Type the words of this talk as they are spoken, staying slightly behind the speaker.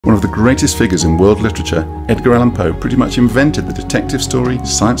One of the greatest figures in world literature, Edgar Allan Poe pretty much invented the detective story,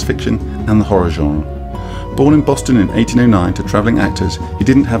 science fiction and the horror genre. Born in Boston in 1809 to travelling actors, he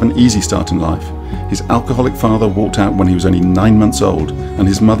didn't have an easy start in life. His alcoholic father walked out when he was only 9 months old, and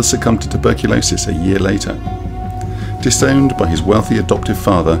his mother succumbed to tuberculosis a year later. Disowned by his wealthy adoptive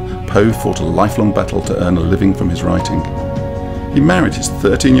father, Poe fought a lifelong battle to earn a living from his writing. He married his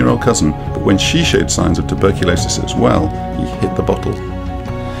 13-year-old cousin, but when she showed signs of tuberculosis as well, he hit the bottle.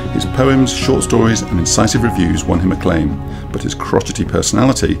 His poems, short stories and incisive reviews won him acclaim, but his crotchety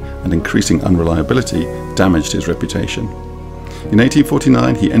personality and increasing unreliability damaged his reputation. In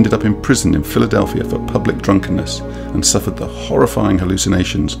 1849 he ended up in prison in Philadelphia for public drunkenness and suffered the horrifying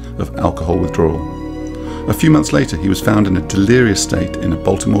hallucinations of alcohol withdrawal. A few months later he was found in a delirious state in a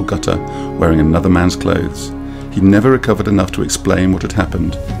Baltimore gutter wearing another man's clothes. He never recovered enough to explain what had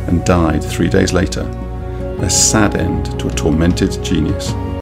happened and died 3 days later. A sad end to a tormented genius.